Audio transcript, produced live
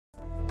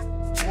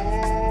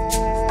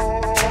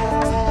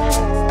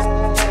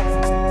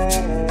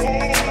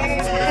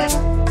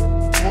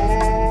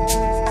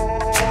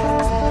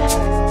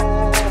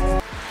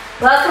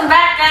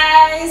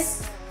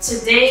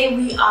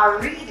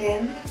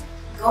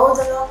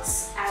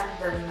Goldilocks and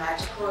the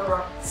Magical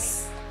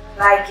Rocks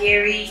by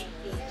Gary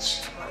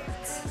H.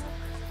 White.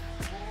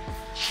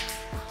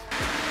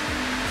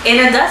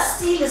 In a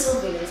dusty little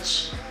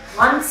village,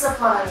 once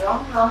upon a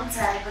long, long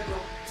time ago,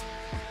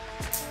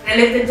 there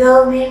lived a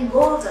girl named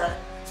Golda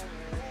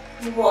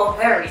who wore a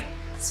very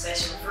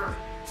special robe.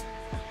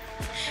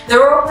 The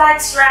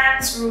rope-like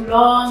strands grew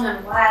long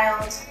and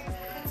wild,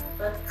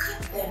 but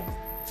cut them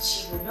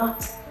she would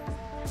not.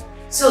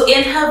 So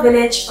in her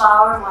village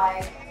far and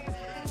wide,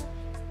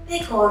 they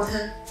called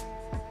her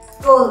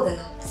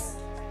Goldilocks.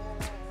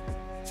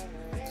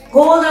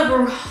 Golda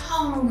grew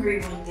hungry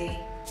one day,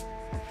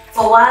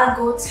 for wild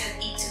goats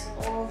had eaten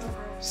all the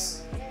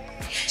grapes.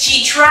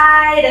 She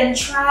tried and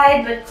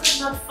tried, but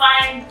could not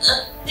find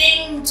a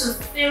thing to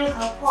fill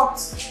her pot.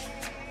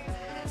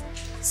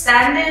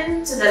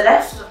 Standing to the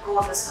left of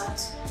Golda's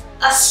hut,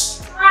 a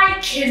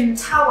striking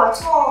tower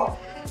tall,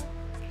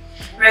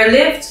 where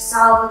lived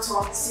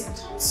Salvatore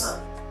Simpson,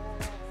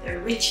 the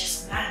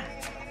richest man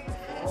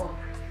of all.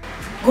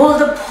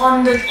 Golda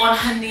pondered on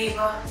her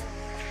neighbor.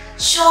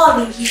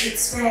 Surely he could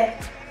spare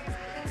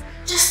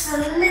just a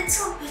little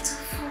bit of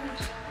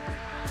food.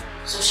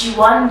 So she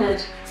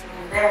wandered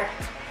over there.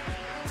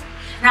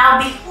 Now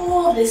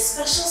behold this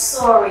special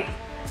story.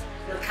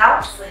 Look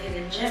out for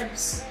hidden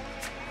gems.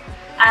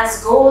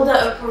 As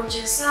Golda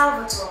approaches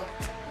Salvatore,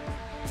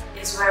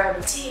 is where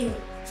the tale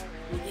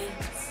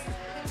begins.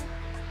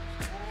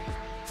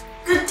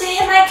 Good day,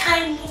 my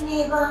kindly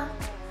neighbor.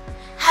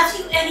 Have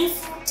you any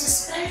food to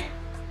spare?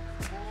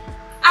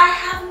 I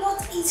have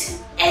not eaten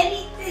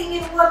anything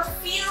in what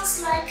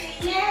feels like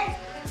a year.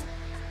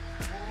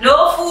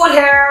 No food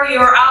here,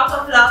 you're out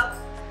of luck.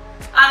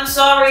 I'm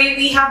sorry,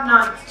 we have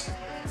none.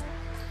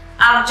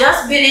 I've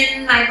just been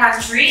in my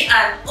pantry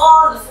and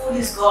all the food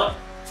is gone.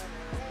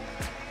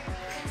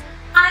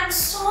 I'm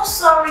so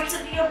sorry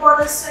to be a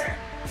bother, sir.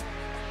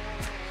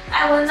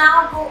 I will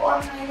now go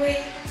on my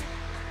way.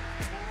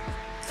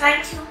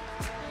 Thank you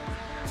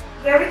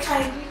very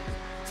kindly.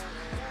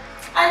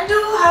 And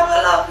do have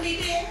a lovely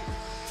day.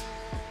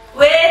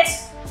 Wait,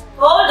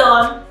 hold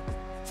on.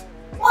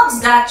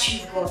 What's that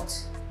you've got?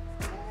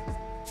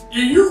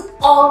 Do you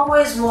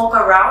always walk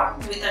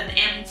around with an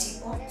empty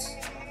pot?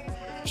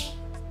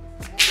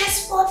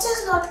 This pot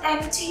is not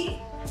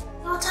empty,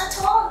 not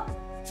at all.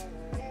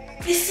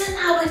 Listen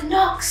how it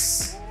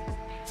knocks.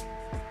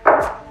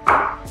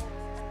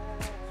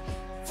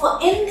 For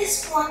in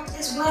this pot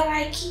is where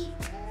I keep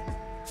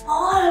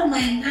all my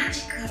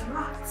magical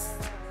rocks.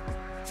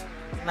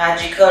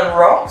 Magical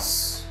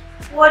rocks?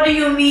 What do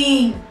you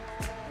mean?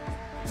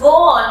 Go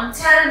on,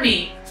 tell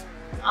me.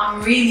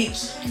 I'm really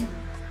keen.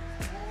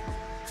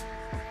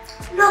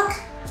 Look,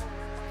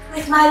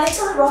 with my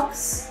little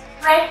rocks,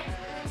 red,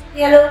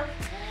 yellow,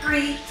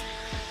 green,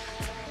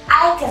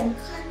 I can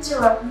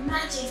conjure up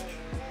magic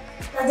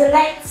that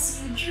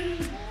delights you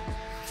dream.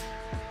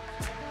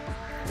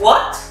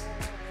 What?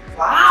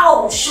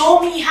 Wow,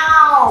 show me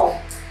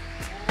how.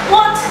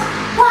 What?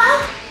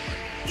 What?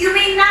 You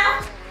mean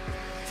now?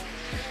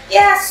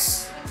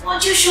 Yes,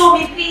 won't you show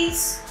me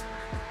please?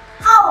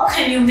 How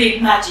can you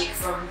make magic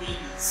from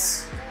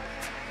these?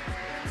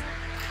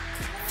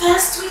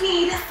 First we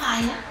need a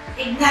fire,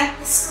 ignite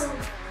the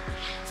stove.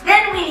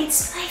 Then we need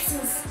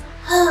spices,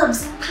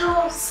 herbs and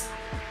cloves.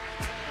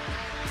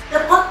 The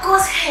pot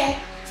goes here,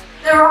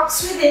 the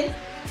rocks within,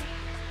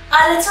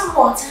 a little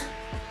water,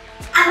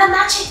 and the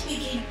magic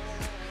begins.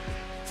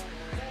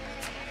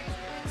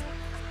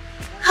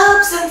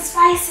 Herbs and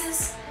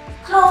spices,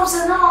 cloves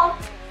and all.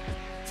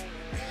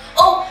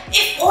 Oh,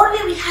 if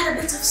only we had a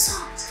bit of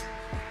salt.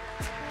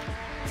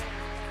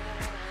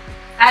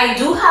 I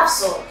do have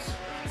salt.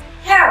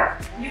 Here,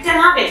 you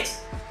can have it.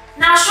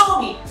 Now show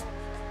me.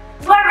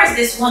 Where is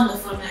this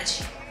wonderful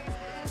magic?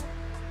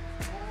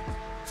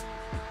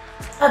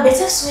 A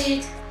bit of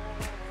sweet,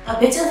 a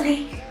bit of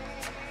leek.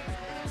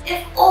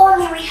 If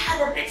only we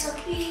had a bit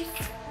of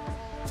beef.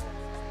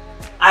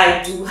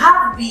 I do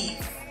have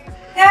beef.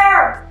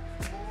 Here,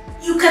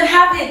 you can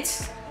have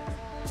it.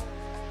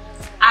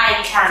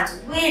 I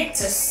can't wait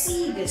to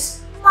see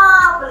this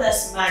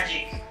marvelous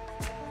magic.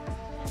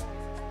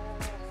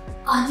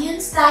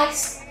 Onions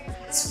diced,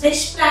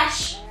 splish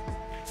splash.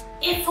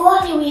 If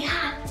only we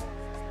had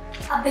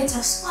a bit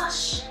of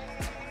squash.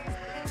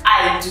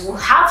 I do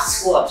have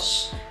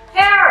squash.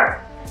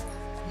 Here,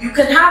 you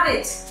can have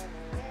it.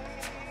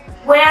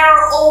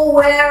 Where, oh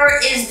where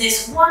is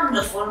this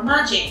wonderful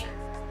magic?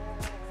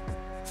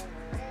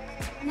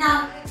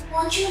 Now,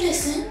 won't you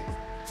listen?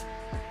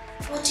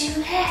 What do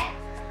you hear?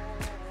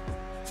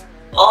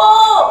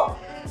 Oh!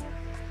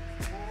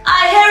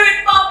 I hear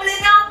it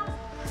bubbling up.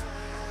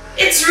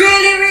 It's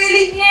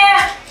really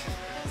near.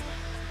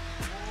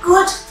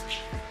 Good.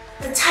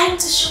 The time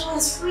to show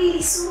is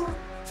really soon.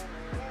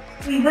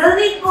 We will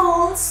need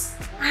bowls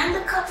and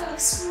a couple of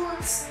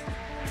spoons.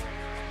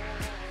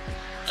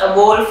 A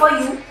bowl for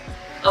you,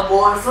 a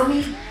bowl for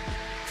me.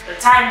 The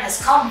time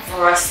has come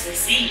for us to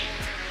see.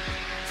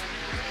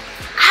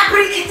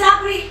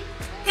 Abracadabra,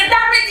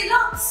 cadabra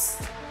deluxe.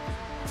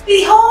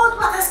 Behold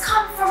what has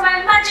come from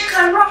my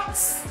magical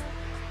rocks.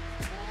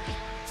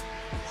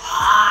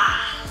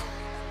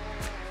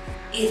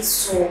 It's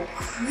so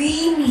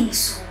creamy,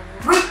 so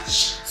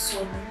rich,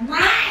 so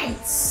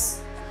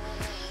nice.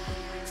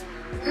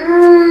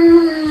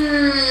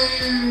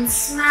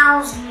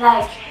 Smells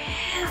like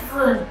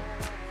heaven.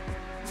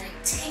 My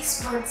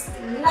taste buds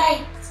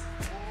delight.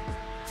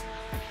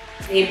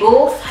 They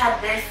both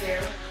had their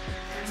fill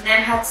and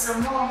then had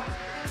some more.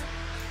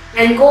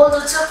 Then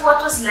Golda took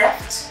what was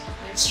left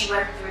when she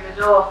went through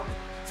the door.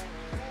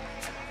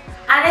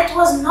 And it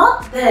was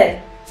not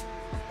then,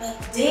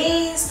 but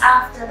days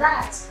after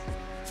that,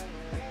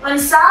 when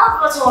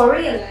Salvatore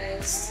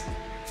realized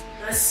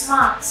the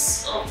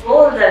smarts of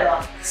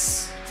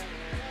Goldilocks.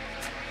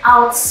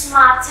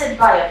 Outsmarted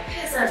by a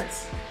peasant,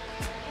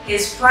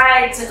 his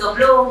pride took a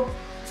blow,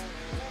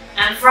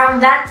 and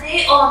from that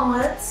day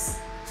onwards,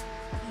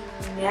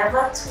 he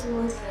never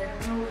told her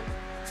no.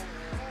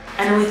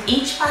 And with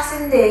each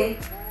passing day,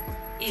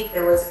 if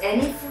there was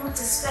any food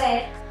to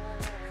spare,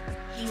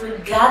 he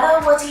would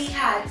gather what he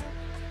had,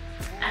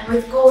 and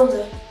with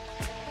Golda,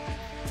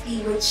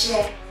 he would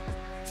share.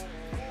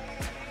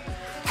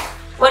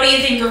 What do you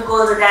think of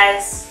Golda,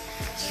 guys?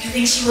 Do you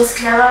think she was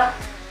clever?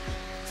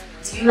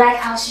 Do you like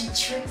how she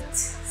tricked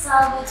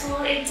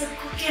Salvatore into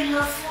cooking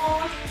her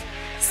food?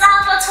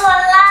 Salvatore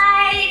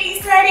lied!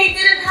 He said he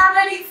didn't have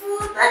any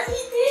food, but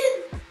he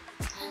did!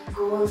 And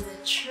Golda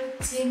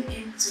tricked him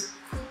into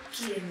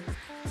cooking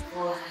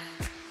for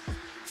her.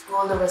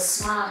 Golda was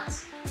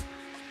smart.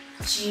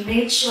 She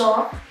made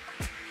sure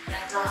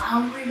that her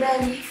hungry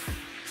belly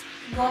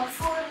got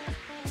full.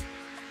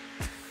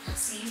 I'll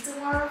see you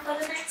tomorrow for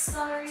the next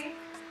story.